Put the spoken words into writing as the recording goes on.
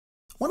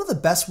One of the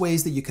best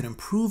ways that you can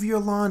improve your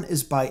lawn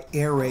is by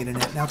aerating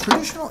it. Now,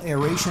 traditional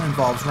aeration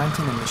involves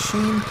renting a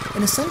machine,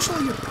 and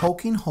essentially you're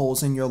poking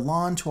holes in your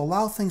lawn to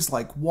allow things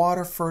like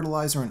water,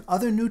 fertilizer, and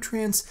other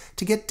nutrients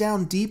to get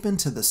down deep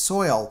into the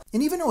soil.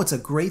 And even though it's a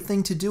great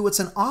thing to do, it's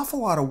an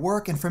awful lot of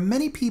work, and for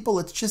many people,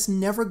 it's just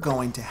never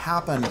going to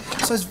happen.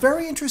 So I was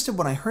very interested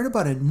when I heard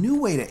about a new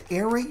way to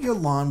aerate your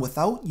lawn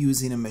without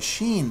using a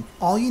machine.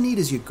 All you need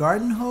is your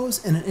garden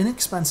hose and an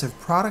inexpensive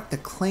product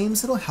that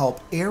claims it'll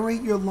help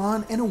aerate your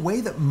lawn in a way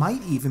that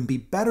might even be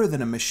better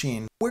than a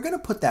machine. We're going to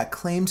put that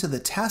claim to the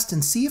test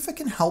and see if it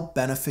can help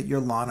benefit your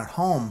lawn at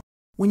home.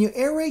 When you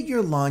aerate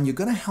your lawn, you're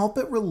going to help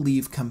it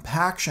relieve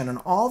compaction, and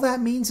all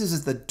that means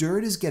is that the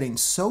dirt is getting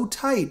so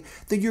tight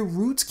that your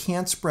roots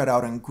can't spread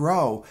out and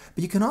grow.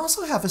 But you can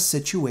also have a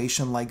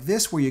situation like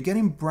this where you're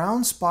getting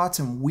brown spots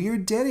and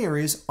weird dead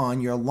areas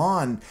on your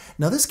lawn.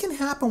 Now this can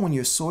happen when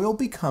your soil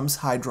becomes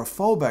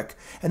hydrophobic,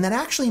 and that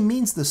actually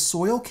means the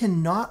soil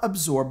cannot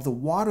absorb the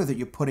water that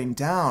you're putting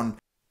down.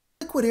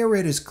 Liquid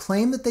aerators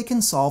claim that they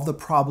can solve the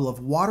problem of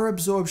water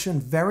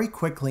absorption very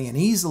quickly and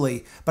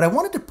easily, but I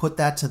wanted to put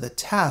that to the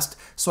test,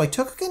 so I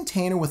took a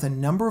container with a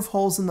number of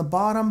holes in the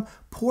bottom,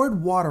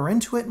 poured water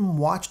into it, and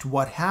watched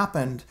what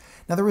happened.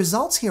 Now the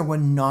results here were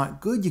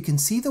not good. You can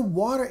see the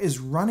water is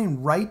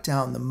running right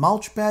down the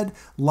mulch bed,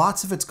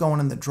 lots of it's going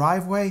in the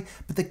driveway,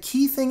 but the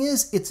key thing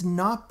is it's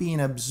not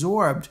being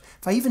absorbed.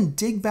 If I even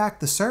dig back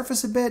the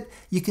surface a bit,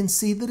 you can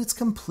see that it's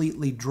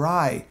completely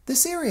dry.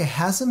 This area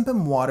hasn't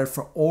been watered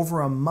for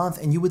over a month,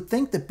 and you would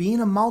think that being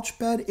a mulch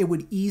bed, it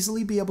would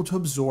easily be able to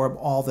absorb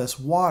all this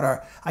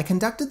water. I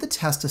conducted the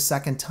test a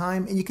second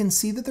time, and you can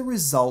see that the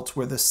results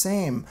were the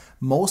same.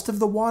 Most of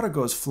the water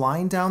goes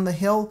flying down the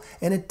hill,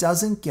 and it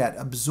doesn't get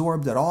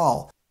absorbed at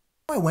all.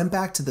 I went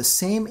back to the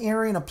same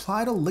area and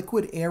applied a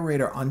liquid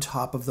aerator on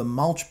top of the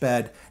mulch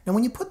bed. Now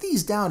when you put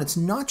these down, it's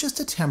not just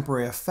a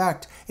temporary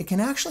effect. It can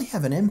actually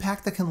have an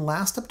impact that can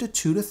last up to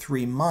 2 to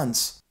 3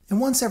 months. And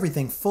once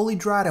everything fully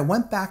dried, I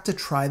went back to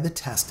try the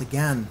test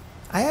again.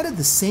 I added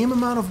the same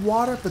amount of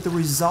water, but the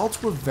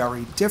results were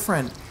very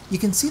different. You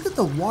can see that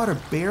the water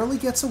barely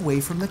gets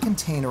away from the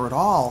container at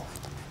all.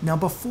 Now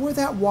before,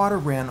 that water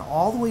ran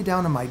all the way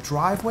down to my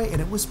driveway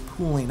and it was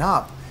pooling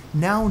up.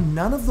 Now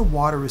none of the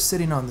water is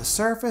sitting on the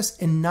surface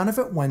and none of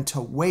it went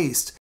to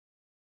waste.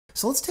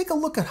 So let's take a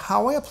look at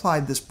how I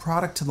applied this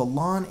product to the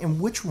lawn and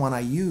which one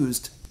I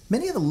used.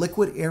 Many of the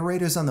liquid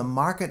aerators on the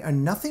market are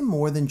nothing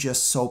more than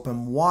just soap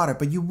and water,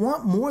 but you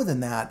want more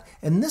than that,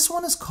 and this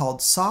one is called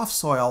soft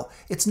soil.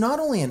 It's not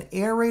only an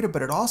aerator,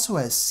 but it also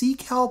has sea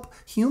kelp,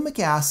 humic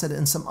acid,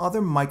 and some other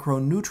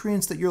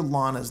micronutrients that your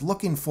lawn is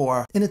looking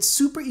for. And it's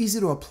super easy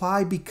to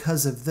apply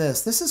because of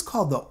this. This is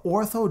called the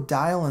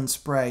orthodilin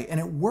spray, and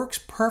it works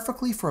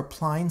perfectly for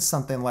applying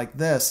something like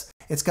this.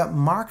 It's got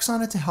marks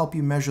on it to help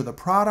you measure the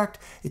product,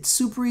 it's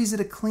super easy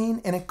to clean,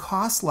 and it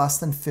costs less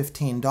than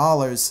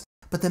 $15.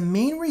 But the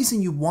main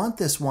reason you want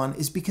this one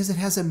is because it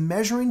has a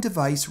measuring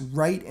device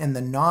right in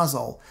the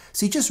nozzle.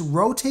 So you just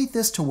rotate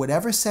this to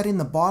whatever setting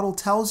the bottle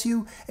tells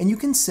you, and you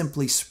can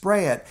simply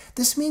spray it.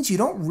 This means you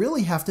don't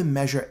really have to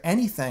measure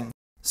anything.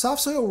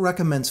 Soft Soil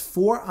recommends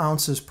 4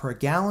 ounces per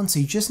gallon,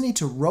 so you just need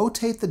to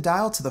rotate the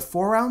dial to the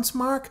 4-ounce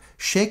mark,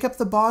 shake up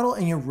the bottle,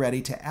 and you're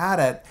ready to add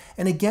it.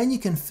 And again, you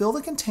can fill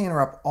the container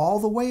up all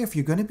the way if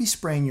you're going to be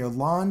spraying your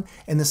lawn,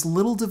 and this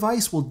little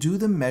device will do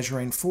the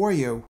measuring for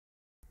you.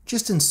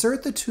 Just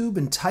insert the tube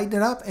and tighten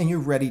it up and you're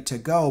ready to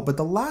go. But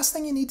the last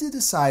thing you need to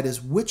decide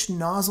is which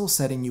nozzle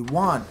setting you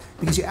want,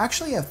 because you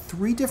actually have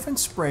 3 different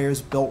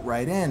sprayers built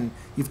right in.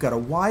 You've got a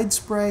wide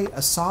spray,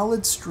 a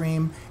solid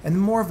stream, and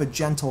more of a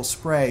gentle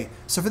spray.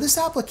 So for this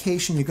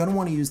application, you're going to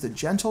want to use the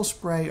gentle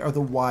spray or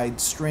the wide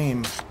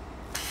stream.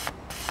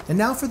 And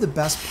now for the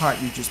best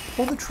part, you just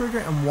pull the trigger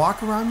and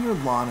walk around your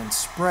lawn and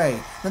spray.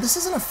 Now this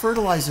isn't a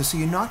fertilizer, so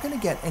you're not going to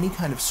get any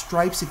kind of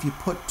stripes if you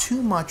put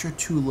too much or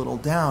too little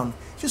down.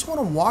 You just want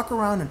to walk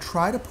around and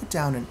try to put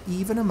down an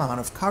even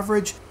amount of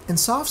coverage. And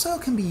soft soil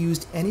can be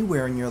used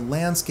anywhere in your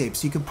landscape,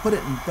 so you can put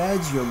it in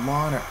beds, your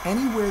lawn, or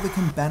anywhere that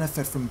can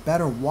benefit from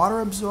better water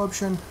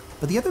absorption.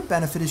 But the other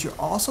benefit is you're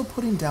also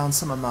putting down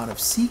some amount of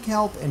sea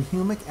kelp and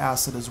humic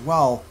acid as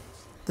well.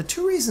 The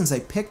 2 reasons I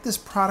picked this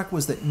product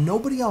was that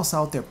nobody else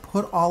out there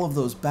put all of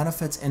those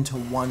benefits into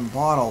one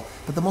bottle,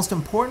 but the most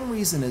important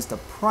reason is the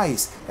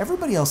price.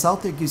 Everybody else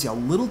out there gives you a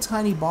little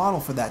tiny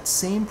bottle for that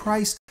same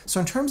price, so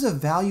in terms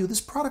of value,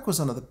 this product was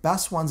one of the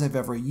best ones I've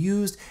ever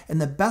used, and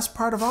the best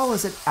part of all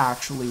is it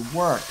actually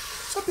worked.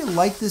 So if you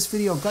liked this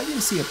video, got you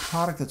to see a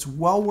product that's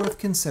well worth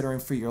considering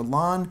for your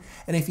lawn,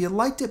 and if you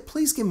liked it,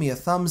 please give me a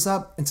thumbs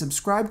up and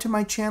subscribe to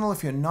my channel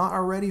if you're not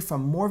already for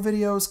more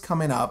videos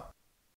coming up.